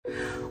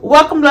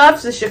Welcome, Luvs.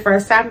 If this is your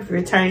first time. If you're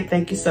returning,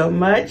 thank you so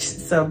much.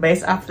 So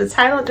based off of the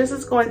title, this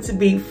is going to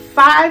be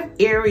 5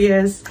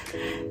 areas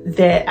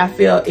that I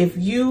feel if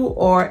you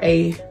are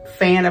a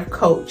fan of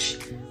Coach,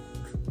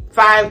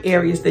 5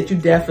 areas that you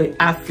definitely,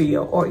 I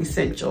feel, are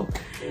essential.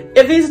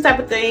 If these are the type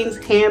of things,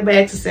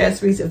 handbags,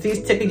 accessories, if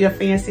these tickle your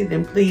fancy,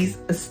 then please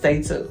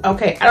stay tuned.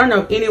 Okay, I don't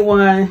know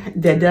anyone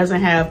that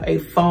doesn't have a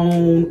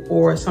phone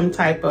or some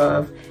type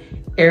of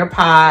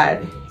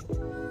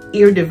AirPod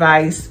ear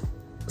device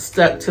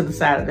stuck to the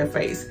side of their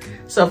face.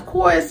 So of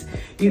course,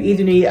 you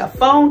either need a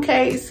phone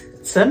case,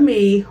 to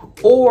me,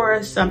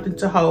 or something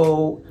to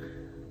hold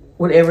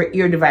whatever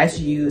ear device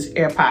you use,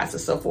 AirPods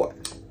and so forth.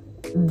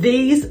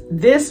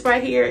 This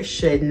right here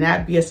should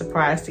not be a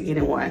surprise to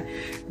anyone.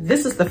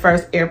 This is the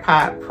first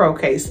AirPod Pro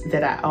Case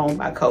that I own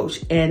by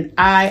Coach, and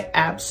I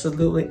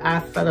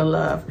fell in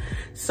love.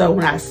 So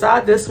when I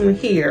saw this one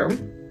here,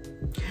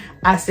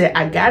 I said,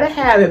 I gotta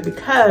have it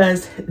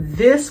because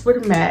this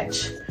would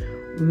match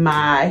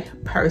my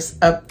purse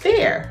up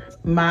there,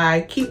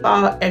 my Keep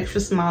All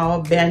Extra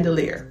Small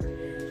bandolier.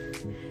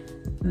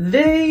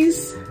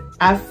 These,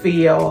 I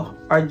feel,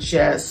 are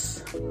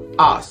just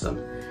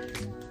awesome.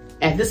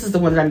 And this is the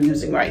one that I'm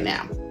using right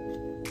now.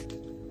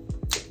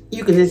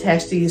 You can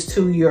attach these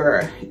to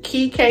your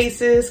key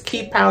cases,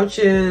 key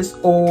pouches,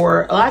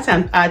 or a lot of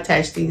times I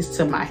attach these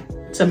to my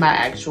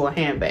actual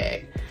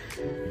handbag.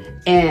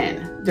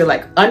 And they're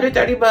like under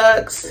 30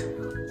 bucks,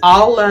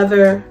 all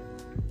leather,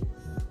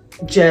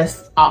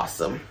 just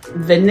awesome.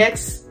 The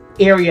next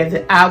area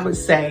that I would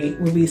say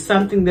would be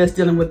something that's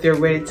dealing with their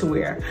ready to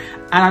wear.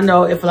 I don't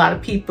know if a lot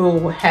of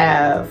people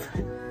have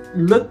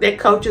looked at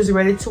Coach's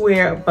ready to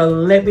wear, but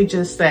let me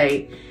just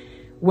say,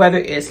 whether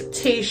it's a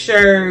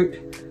t-shirt,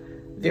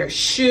 their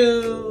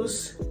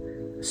shoes,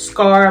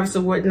 scarves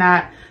or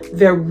whatnot,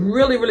 they're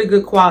really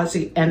good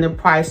quality and the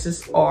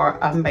prices are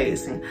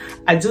amazing.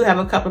 I do have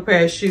a couple of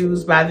pair of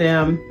shoes by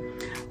them,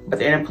 but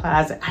they're in a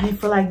closet. I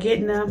didn't feel like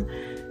getting them.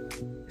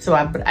 So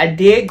I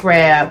did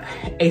grab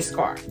a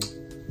scarf.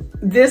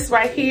 This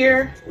right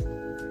here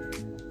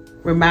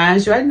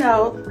reminds you, I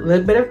know, a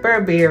little bit of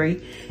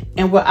Burberry.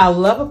 And what I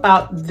love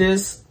about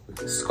this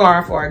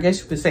scarf, or I guess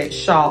you could say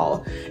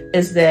shawl,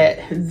 is that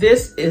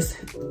this is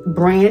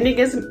branding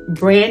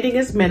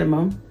is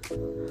minimum,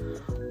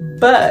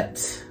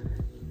 but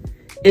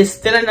it's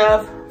thin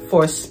enough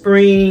for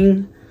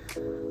spring,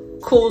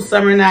 cool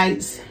summer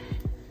nights,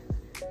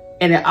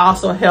 and it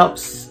also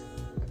helps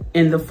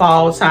in the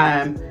fall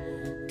time.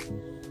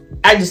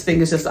 I just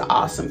think it's just an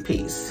awesome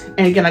piece.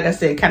 And again, like I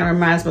said, it kind of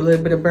reminds me a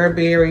little bit of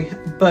Burberry,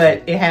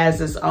 but it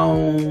has its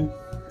own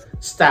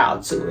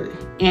style to it.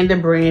 And the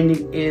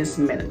branding is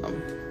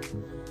minimum.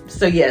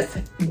 So yes,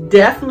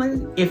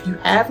 definitely, if you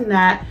have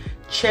not,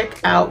 check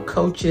out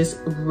Coach's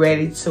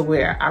ready to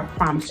wear. I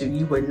promise you,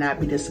 you would not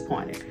be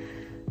disappointed.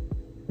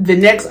 The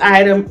next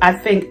item, I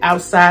think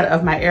outside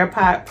of my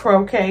AirPod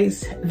Pro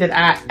case that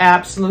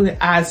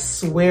I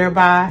swear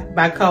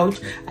by Coach.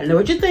 I know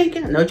what you're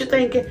thinking,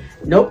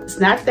 Nope, it's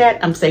not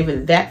that. I'm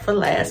saving that for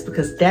last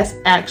because that's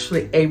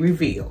actually a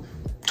reveal.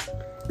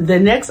 The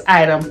next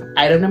item,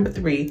 item number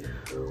 3,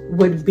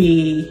 would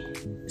be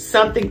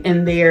something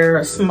in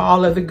their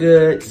small leather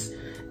goods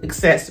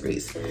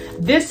accessories.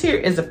 This here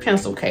is a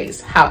pencil case.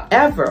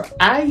 However,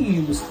 I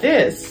use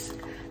this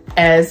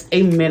as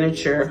a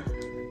miniature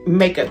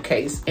makeup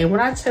case. And when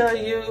I tell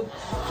you,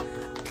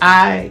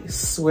 I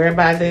swear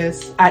by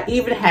this. I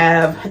even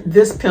have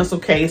this pencil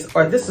case,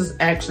 or this is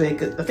actually,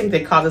 I think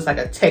they call this like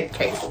a tech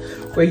case,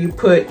 where you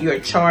put your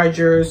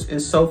chargers and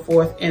so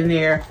forth in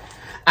there.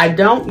 I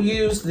don't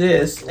use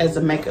this as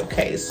a makeup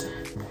case.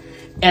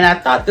 And I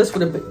thought this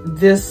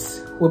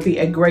would be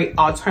a great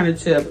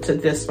alternative to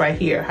this right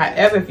here.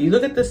 However, if you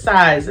look at the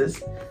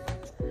sizes,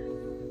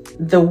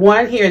 the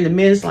one here in the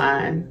men's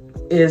line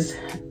is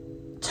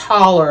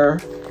taller.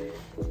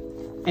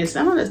 And it's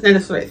not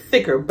necessarily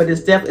thicker, but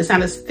it's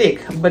not as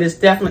thick, but it's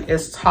definitely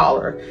is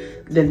taller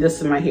than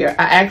this one right here.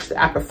 I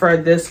prefer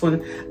this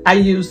one. I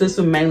use this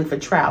one mainly for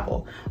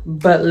travel.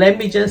 But let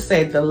me just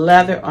say, the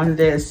leather on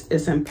this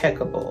is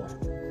impeccable.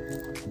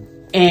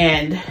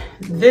 And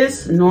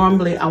this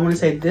normally, I want to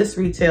say this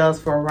retails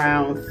for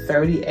around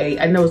 38.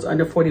 I know it's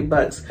under 40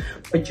 bucks,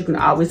 but you can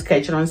always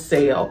catch it on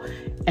sale.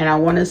 And I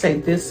want to say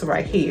this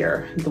right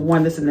here, the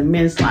one that's in the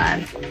men's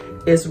line,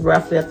 is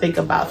roughly, I think,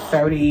 about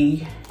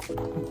 30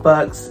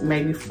 bucks,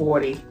 maybe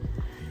 40.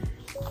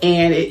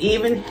 And it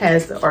even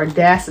has the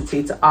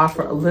audacity to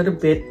offer a little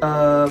bit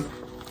of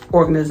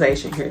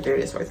organization here. There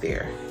it is right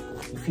there.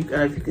 If you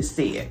can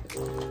see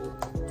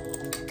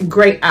it.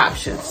 Great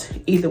options,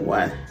 either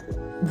one.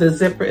 The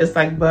zipper is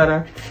like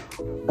butter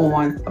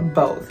on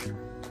both.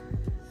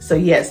 So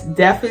yes,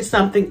 definitely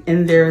something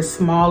in their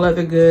small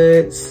leather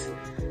goods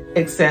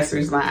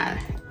accessories line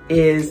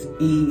is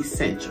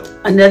essential.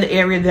 Another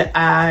area that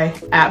I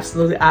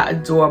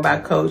adore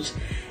by Coach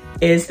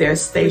is their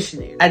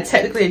stationery. I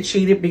technically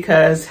cheated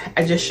because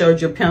I just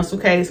showed you a pencil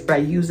case, but I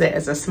use that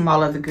as a small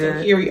leather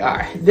good. Here we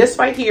are. This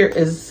right here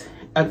is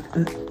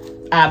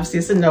Obviously,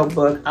 it's a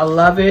notebook. I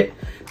love it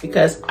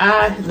because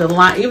even though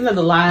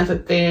the lines are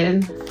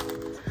thin,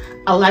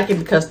 I like it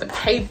because the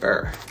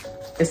paper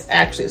is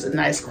a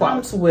nice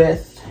quality. Comes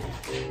with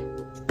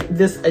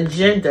this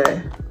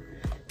agenda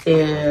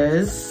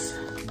is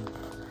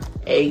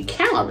a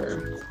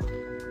calendar,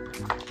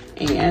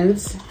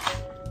 and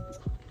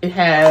it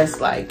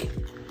has like,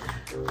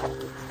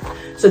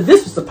 so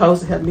this was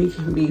supposed to help me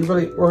be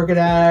really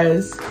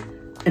organized,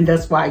 and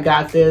that's why I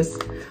got this.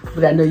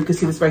 But I know you can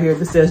see this right here.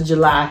 This says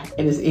July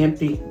and it's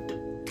empty.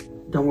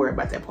 Don't worry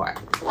about that part.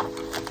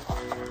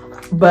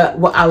 But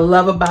what I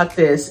love about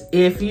this,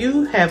 if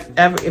you've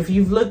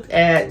looked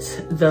at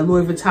the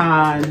Louis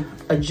Vuitton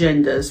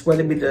agendas,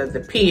 whether it be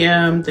the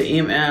PM, the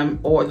MM,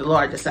 or the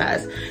larger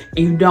size, and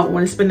you don't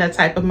want to spend that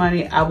type of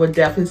money, I would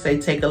definitely say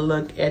take a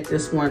look at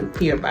this one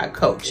here by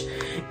Coach.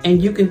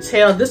 And you can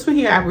tell this one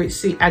here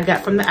I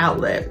got from the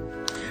outlet.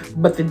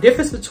 But the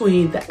difference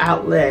between the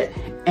outlet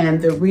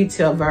and the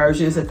retail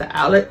version is that the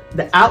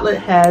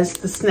outlet has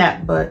the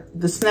snap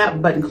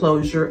button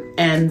closure,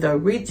 and the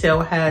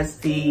retail has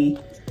the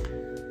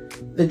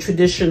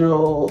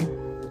traditional,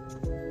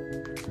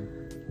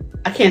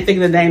 I can't think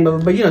of the name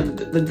of it, but you know,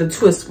 the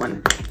twist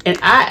one. And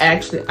I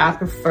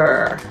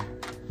prefer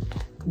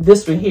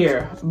this one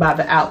here by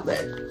the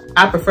outlet.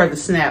 I prefer the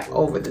snap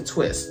over the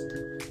twist.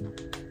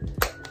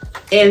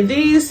 And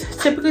these,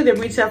 typically they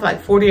retail for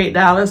like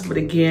 $48, but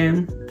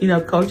again, you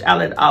know, Coach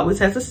Outlet always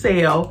has a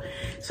sale.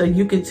 So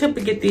you can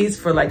typically get these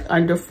for like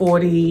under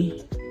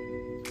 40,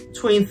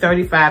 between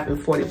 35 and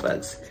 40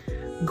 bucks.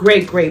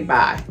 Great, great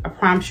buy. I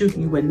promise you,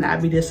 you would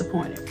not be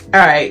disappointed. All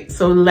right,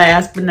 so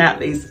last but not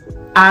least,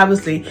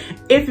 obviously,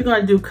 if you're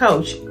gonna do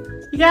Coach,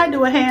 you gotta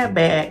do a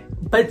handbag,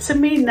 but to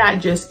me,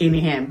 not just any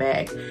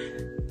handbag.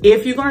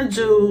 If you're gonna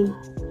do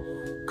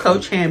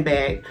Coach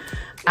handbag,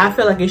 I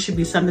feel like it should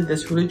be something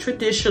that's really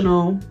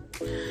traditional,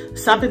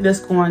 something that's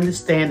going to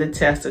stand the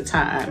test of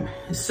time.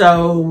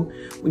 So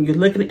when you're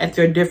looking at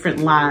their different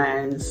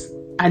lines,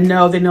 I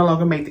know they no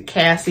longer make the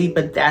Cassie,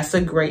 but that's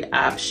a great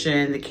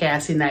option. The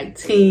Cassie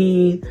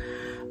 19,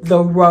 the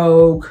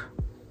Rogue,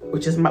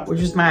 which is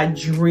my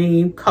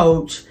dream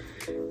Coach,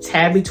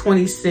 Tabby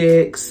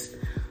 26,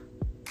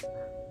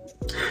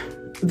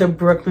 the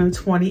Brooklyn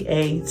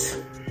 28.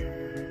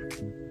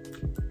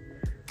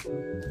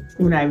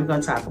 We're not even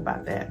gonna talk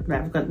about that. We're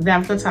not even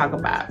gonna talk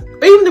about it.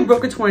 Even the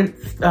Brooklyn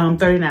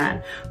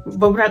 39.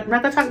 But we're not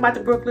gonna talk about the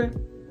Brooklyn,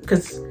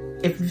 because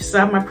if you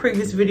saw my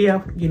previous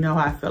video, you know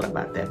how I feel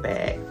about that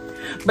bag.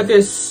 But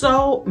there's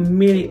so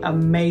many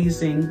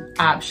amazing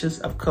options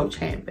of Coach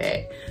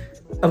handbags.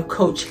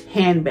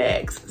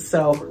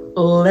 So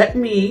let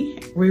me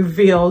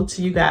reveal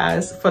to you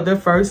guys for the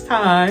first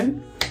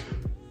time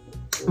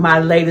my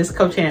latest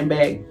Coach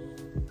handbag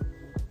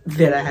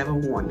that I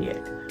haven't worn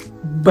yet.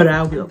 But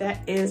I will.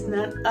 That is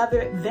none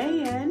other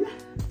than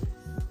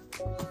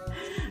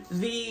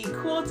the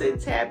Quilted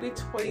Tabby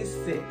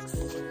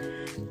 26.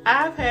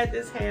 I've had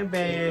this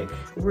handbag,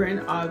 we're in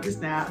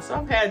August now, so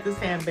I've had this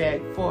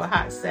handbag for a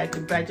hot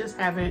second, but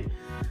I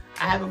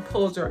haven't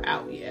pulled her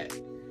out yet.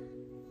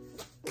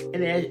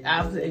 And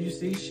as you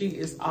see, she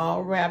is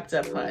all wrapped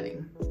up, honey.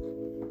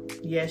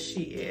 Yes,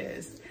 she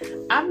is.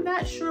 I'm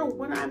not sure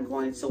when I'm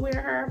going to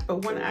wear her,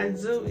 but when I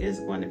do, it's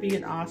going to be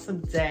an awesome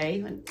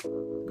day.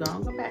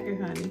 Go back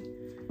here, honey.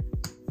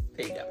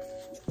 There you go.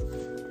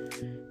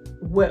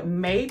 What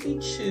made me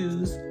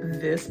choose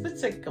this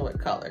particular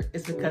color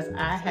is because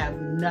I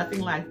have nothing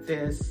like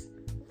this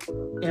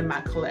in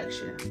my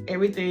collection.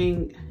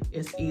 Everything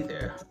is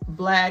either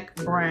black,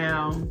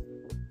 brown.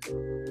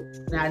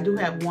 Now I do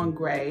have one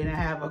gray and I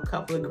have a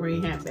couple of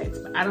green handbags,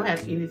 but I don't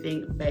have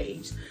anything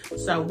beige.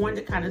 So I wanted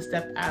to kind of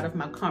step out of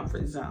my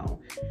comfort zone,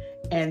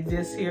 and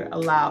this here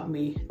allowed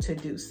me to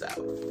do so.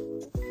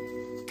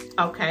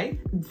 Okay,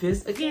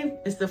 this again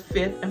is the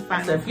fifth and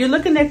final. So if you're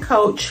looking at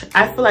Coach,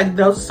 I feel like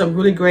those are some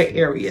really great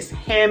areas.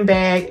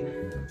 Handbag,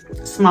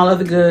 small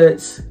leather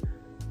goods,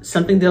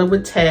 something dealing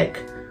with tech,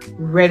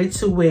 ready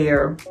to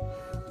wear,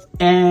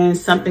 and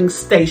something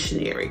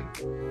stationary.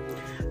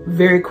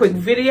 Very quick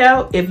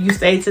video. If you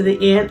stayed to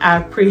the end, I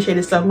appreciate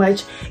it so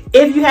much.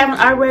 If you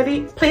haven't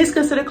already, please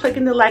consider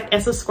clicking the like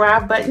and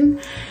subscribe button,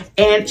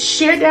 and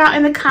share down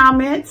in the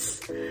comments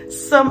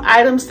some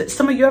items,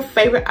 some of your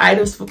favorite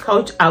items for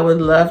Coach. I would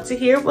love to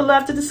hear, would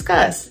love to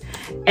discuss.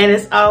 And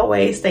as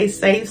always, stay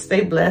safe,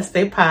 stay blessed,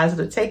 stay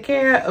positive. Take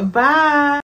care. Bye.